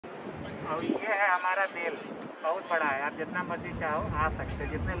और ये है हमारा मेल, बहुत बड़ा है। आप जितना मर्जी चाहो आ सकते,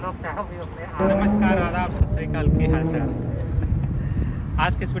 जितने लोग चाहो भी अपने। नमस्कार, आदाब, सत श्री अकाल, की हाल चाल।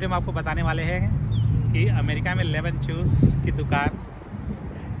 आज के इस वीडियो में आपको बताने वाले हैं कि अमेरिका में 11 चूज़ की दुकान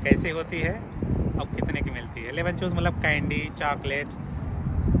कैसे होती है और कितने की मिलती है। 11 चूज़ मतलब कैंडी, चॉकलेट,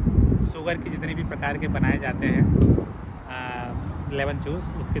 शुगर की जितने भी प्रकार के बनाए जाते हैं 11 चूज़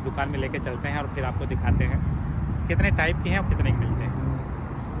उसकी दुकान में लेके चलते हैं और फिर आपको दिखाते हैं कितने टाइप की हैं और कितने की मिलते हैं।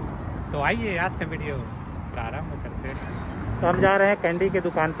 तो आइए आज का वीडियो प्रारंभ करते हैं। तो हम जा रहे हैं कैंडी की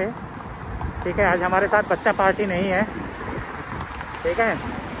दुकान पे, ठीक है। आज हमारे साथ बच्चा पार्टी नहीं है, ठीक है।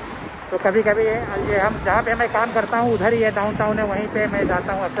 तो कभी कभी ये हम जहाँ पे मैं काम करता हूँ उधर ही है, डाउनटाउन है, वहीं पे मैं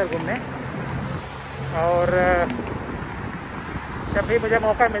जाता हूँ अक्सर घूमने। और जब भी मुझे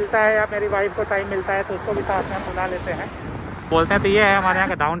मौका मिलता है या मेरी वाइफ को टाइम मिलता है तो उसको भी साथ में हम बुला लेते हैं, बोलते हैं। तो ये है हमारे यहाँ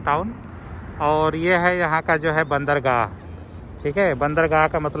का डाउनटाउन और ये है यहाँ का जो है बंदरगाह, ठीक है। बंदरगाह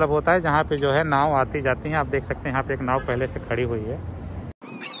का मतलब होता है जहाँ पे जो है नाव आती जाती हैं। आप देख सकते हैं यहाँ पे एक नाव पहले से खड़ी हुई है।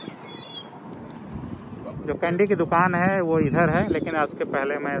 जो कैंडी की दुकान है वो इधर है, लेकिन उसके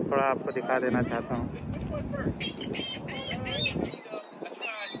पहले मैं थोड़ा आपको दिखा देना चाहता हूँ।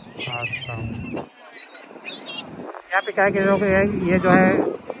 यहाँ पे क्या है कि ये जो है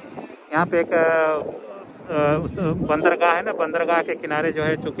यहाँ पे एक बंदरगाह है ना, बंदरगाह के किनारे जो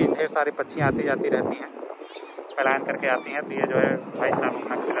है चूँकि ढेर सारी पक्षियाँ आती जाती रहती हैं, पलायन करके आती हैं। तो ये जो है भाई साहब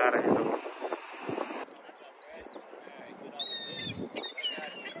अपना खिला रहे हैं लोग।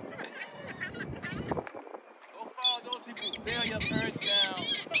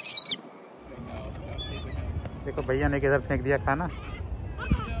 देखो भैया ने किधर फेंक दिया खाना।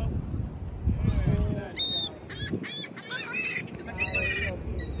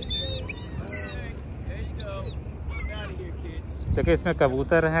 देखिए इसमें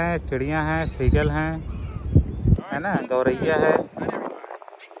कबूतर हैं, चिड़ियां हैं, सीगल हैं, है ना, गौरैया है,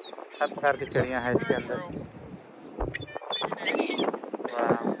 हर प्रकार की चिड़ियां हैं इसके अंदर।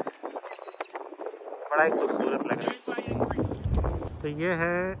 बड़ा ही खूबसूरत लग रहा है। तो ये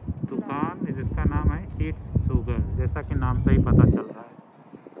है दुकान जिसका नाम है इट्स शुगर, जैसा कि नाम से ही पता चल रहा है,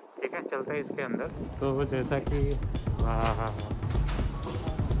 ठीक है। चलते हैं इसके अंदर। तो जैसा कि वाह,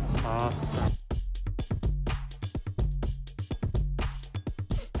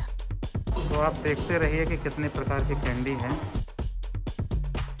 तो आप देखते रहिए कि कितने प्रकार की कैंडी हैं।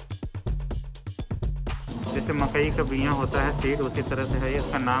 जैसे मकई का बिया होता है सीड, उसी तरह से है।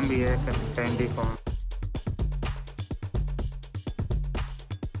 इसका नाम भी है कैंडी कॉर्न।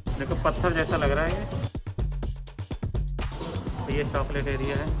 देखो पत्थर जैसा लग रहा है ये। तो ये चॉकलेट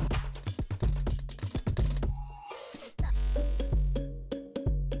एरिया है।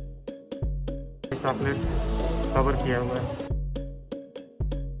 चॉकलेट कवर किया हुआ है।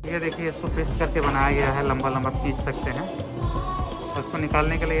 ये देखिए इसको पेस्ट करके बनाया गया है, लंबा लंबा खींच सकते हैं। और इसको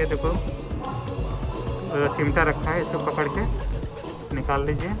निकालने के लिए ये देखो चिमटा रखा है, इसको पकड़ के निकाल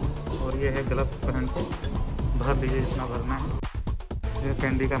लीजिए। और ये है ग्लव्स पहन के भर लीजिए जितना भरना है। ये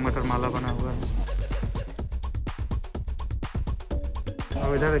कैंडी का मटर माला बना हुआ है।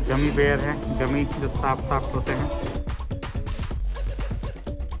 और इधर गमी बेयर है, गमी जो साफ होते हैं।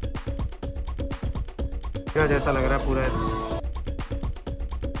 क्या जैसा लग रहा है पूरा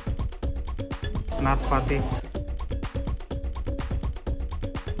नाशपाती। ये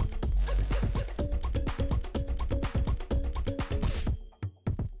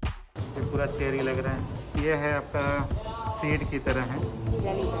पूरा चेरी लग रहा है। ये है आपका सीड की तरह है,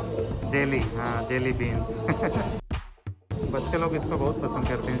 जेली, हाँ जेली बीन्स। बच्चे लोग इसको बहुत पसंद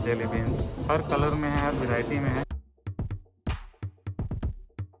करते हैं, जेली बीन्स। हर कलर में है, हर वैरायटी में है।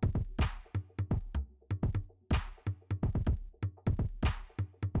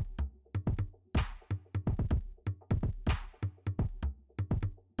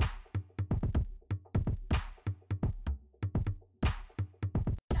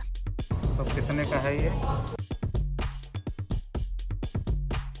 तो कितने का है ये?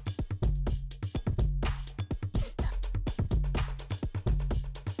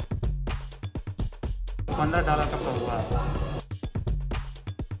 $15 का पौवा।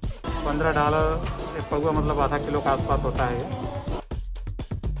 $15 एक पौवा मतलब आधा किलो का आसपास होता है ये।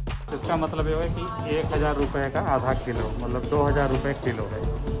 इसका मतलब ये है कि 1000 रुपये का आधा किलो, मतलब 2000 रुपये किलो है।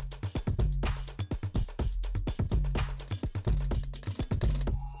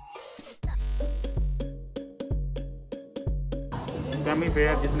 गमी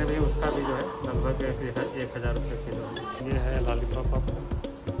बेयर जितने भी उसका भी जो है लगभग 1000 रुपये किलो। ये है लॉलीपॉप आपका।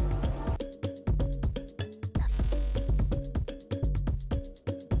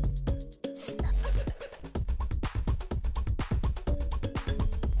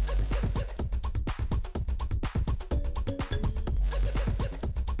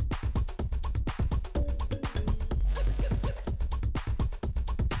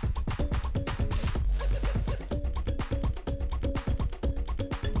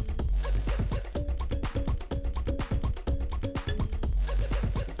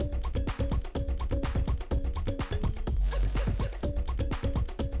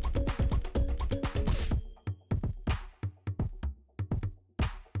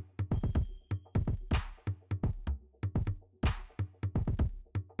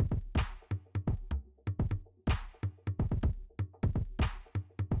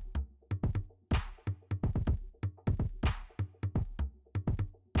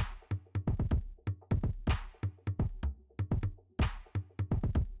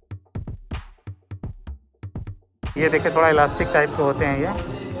 ये देखिए थोड़ा इलास्टिक टाइप के होते हैं, ये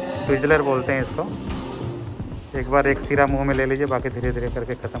ट्विज़लर बोलते हैं इसको। एक बार एक सिरा मुंह में ले लीजिए, बाकी धीरे धीरे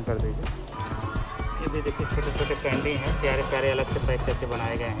करके ख़त्म कर दीजिए। ये भी देखिए छोटे छोटे कैंडी हैं, प्यारे प्यारे अलग से पैक करके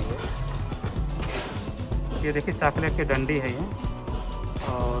बनाए गए हैं ये देखिए चॉकलेट की डंडी है ये,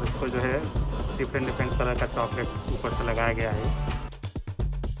 और इसको जो है डिफरेंट डिफरेंट कलर का चॉकलेट ऊपर से लगाया गया है।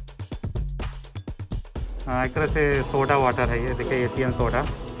 एक तरह से सोडा वाटर है ये, देखिए एशियन सोडा।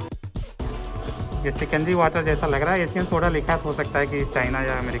 ये सिकंजी वाटर जैसा लग रहा है। एशियन सोडा लिखा हो सकता है कि चाइना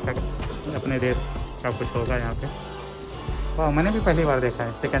या अमेरिका का, अपने देश का कुछ होगा यहाँ पे। वाह, मैंने भी पहली बार देखा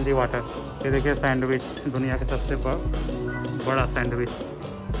है सिकंजी वाटर। ये देखिए सैंडविच, दुनिया का सबसे बड़ा सैंडविच।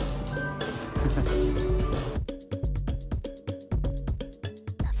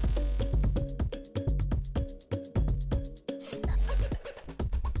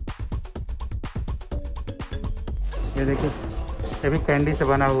 ये देखिए ये भी कैंडी से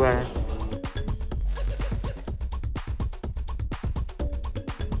बना हुआ है।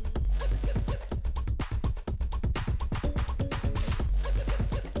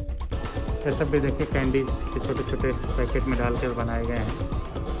 ये सब भी देखिए कैंडी के छोटे छोटे पैकेट में डाल कर बनाए गए हैं।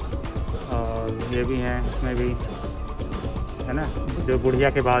 और ये भी हैं, इसमें भी है ना, जो बुढ़िया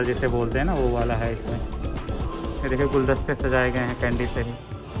के बाल जिसे बोलते हैं ना, वो वाला है इसमें। ये देखिए गुलदस्ते सजाए गए हैं कैंडी से ही,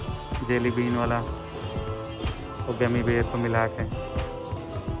 जेली बीन वाला और गमी बेर को मिला के।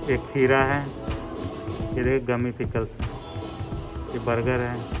 एक खीरा है, ये देखिए गमी पिकल्स, ये बर्गर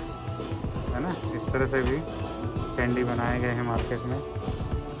है ना। इस तरह से भी कैंडी बनाए गए हैं मार्केट में।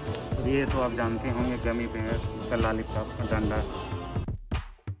 ये तो आप जानते होंगे गमी बेर का लॉलीपॉप का डंडा।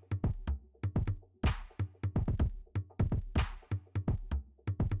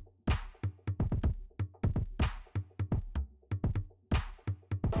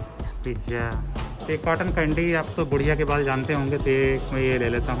 पिज्ज़ा, एक कॉटन कैंडी, आप तो बुढ़िया के बाल जानते होंगे, तो एक मैं ये ले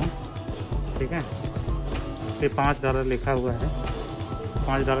लेता हूँ, ठीक है। ये $5 लिखा हुआ है,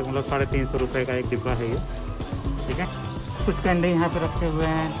 $5 मतलब 350 रुपये का एक डिब्बा है ये, ठीक है। कुछ कैंडी यहाँ पे रखे हुए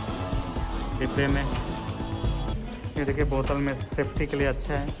हैं डिब्बे में। ये देखिए बोतल में, सेफ्टी के लिए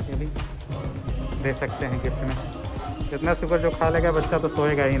अच्छा है, ये भी दे सकते हैं गिफ्ट में। इतना शुगर जो खा लेगा बच्चा तो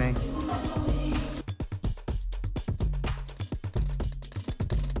सोएगा ही नहीं।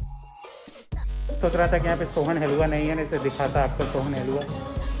 सोच रहा था कि यहाँ पे सोहन हलवा नहीं है, नहीं तो दिखाता आपको। सोहन हलवा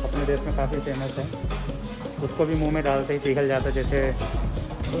अपने देश में काफ़ी फेमस है, उसको भी मुंह में डालते ही पिघल जाता है, जैसे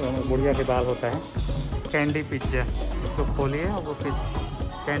बुढ़िया के बाल होता है। कैंडी पिज्ज़ा, इसको खोलिए और वो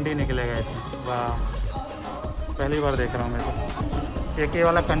कैंडी निकलेगा इसमें। वाह, पहली बार देख रहा हूँ मैं तो। एक ये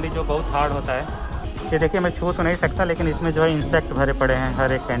वाला कैंडी जो बहुत हार्ड होता है, ये देखिए मैं छू तो नहीं सकता, लेकिन इसमें जो है इंसेक्ट भरे पड़े हैं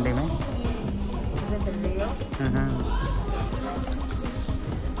हर एक कैंडी में।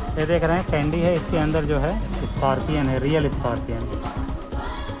 ये देख रहे हैं कैंडी है, इसके अंदर जो है स्कॉर्पियन है, रियल स्कॉर्पियन,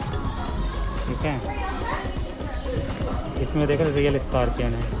 ठीक है। इसमें देख रहे रियल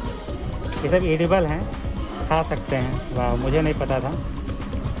स्कॉर्पियन है। ये सब एडिबल हैं, खा सकते हैं। वाह, मुझे नहीं पता था।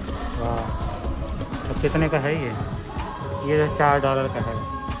 वाह, तो कितने का है ये जो $4 का है,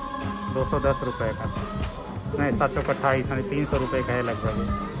 210 रुपये का नहीं, 728 यानी 300 रुपये का है लगभग।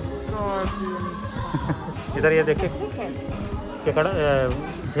 इधर ये देखिए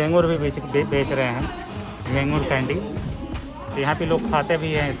झेंगुर भी बेच रहे हैं, झेंगुर कैंडी। यहाँ पे लोग खाते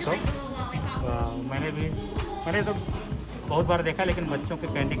भी हैं इसको। मैंने तो बहुत बार देखा, लेकिन बच्चों के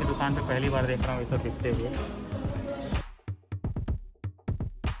कैंडी की दुकान पे पहली बार देख रहा हूँ ये सब बिकते हुए।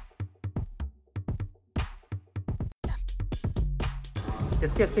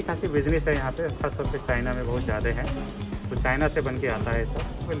 इसकी अच्छी खासी बिजनेस है यहाँ पे, खासतौर पे चाइना में बहुत ज़्यादा है। तो चाइना से बन के आता है सब,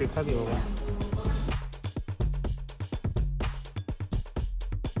 तो लिखा भी होगा।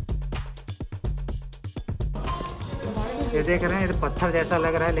 ये देख रहे हैं, ये पत्थर जैसा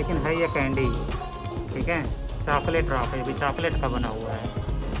लग रहा है, लेकिन है ये कैंडी, ठीक है। चॉकलेट ड्रॉप है, ये भी चॉकलेट का बना हुआ है।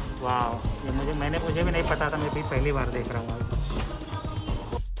 वाह, ये मुझे भी नहीं पता था, मैं भी पहली बार देख रहा हूँ।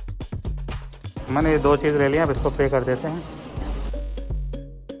 मैंने ये 2 चीज़ ले लिया, अब इसको पे कर देते हैं।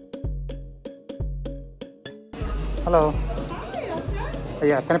 हेलो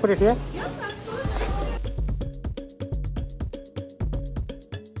भैया, can put it here?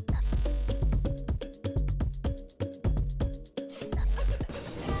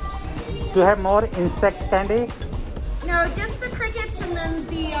 Do you have more insect candy? No, just the crickets and then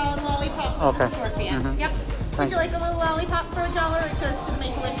the lollipop. Okay. The scorpion. Yep. Would you like a little lollipop for $1? It goes to the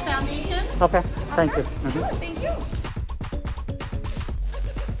Make-A-Wish Foundation. Okay. Thank you. Sure, thank you.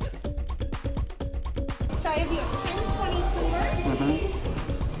 So I have you at 1024.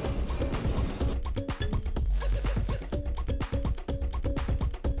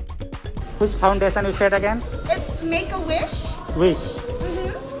 Which foundation you said again? It's Make-A-Wish. Wish.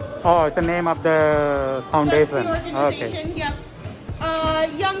 Oh, it's the name of the That's foundation. the Okay. organization. Yep.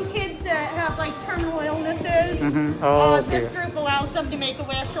 Young kids that have like terminal illnesses. Oh, This okay. group allows them to make a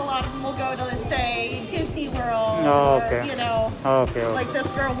wish. A lot of them will go to, say, Disney World, Oh, or okay. you know, Okay. Okay. like this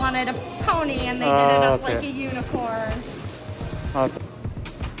girl wanted a pony and they did it up Okay. like a unicorn. Okay.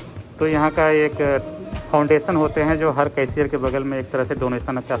 तो यहाँ का एक foundation होते हैं जो हर cashier के बगल में एक तरह से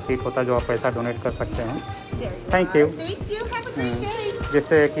डोनेशन का सीट होता है जो आप पैसा डोनेट कर सकते हैं। Thank you. Thank you. Have a great day.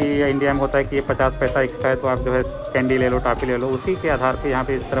 जैसे कि इंडिया में होता है कि ये 50 पैसा एक्स्ट्रा है तो आप जो है कैंडी ले लो, टॉफी ले लो, उसी के आधार पे यहाँ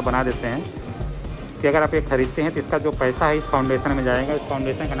पे इस तरह बना देते हैं कि अगर आप ये खरीदते हैं तो इसका जो पैसा है इस फाउंडेशन में जाएगा। इस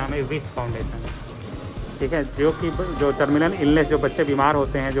फाउंडेशन का नाम है विश फाउंडेशन, ठीक है। जो कि जो टर्मिनल इलनेस, जो बच्चे बीमार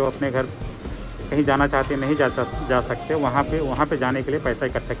होते हैं, जो अपने घर कहीं जाना चाहते हैं, नहीं जा सकते, वहाँ पे जाने के लिए पैसा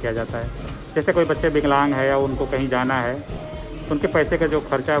इकट्ठा किया जाता है। जैसे कोई बच्चे विकलांग है या उनको कहीं जाना है तो उनके पैसे का जो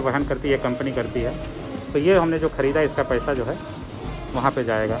खर्चा वहन करती है कंपनी करती है। तो ये हमने जो ख़रीदा इसका पैसा जो है वहाँ पे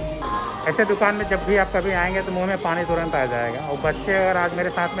जाएगा। ऐसे दुकान में जब भी आप कभी आएंगे तो मुंह में पानी तुरंत आ जाएगा। और बच्चे अगर आज मेरे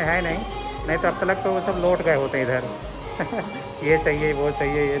साथ में है नहीं तो अब तक तो वो सब लौट गए होते हैं इधर ये चाहिए, वो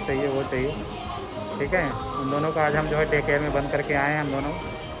चाहिए, ये चाहिए, वो चाहिए, ठीक है। उन दोनों को आज हम जो है डे केयर में बंद करके आए हैं, हम दोनों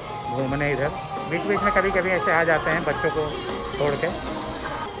घूमने इधर। बीच बीच में कभी कभी ऐसे आ जाते हैं बच्चों को छोड़ के।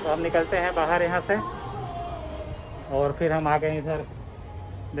 तो हम निकलते हैं बाहर यहाँ से और फिर हम आ गए इधर।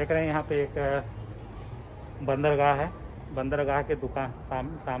 देख रहे हैं यहाँ पे एक बंदरगाह है, बंदरगाह के दुकान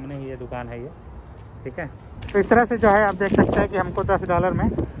सामने ही ये दुकान है ये, ठीक है। तो इस तरह से जो है आप देख सकते हैं कि हमको $10 में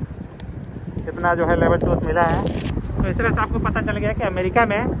इतना जो है लेमन जूस मिला है। तो इस तरह से आपको पता चल गया कि अमेरिका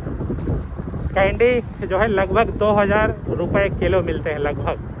में कैंडी जो है लगभग 2000 रुपये किलो मिलते हैं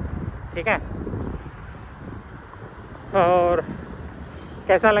लगभग, ठीक है। और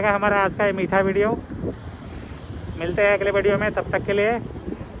कैसा लगा हमारा आज का ये मीठा वीडियो? मिलते हैं अगले वीडियो में, तब तक के लिए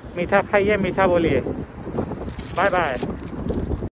मीठा खाइए, मीठा बोलिए। Bye bye.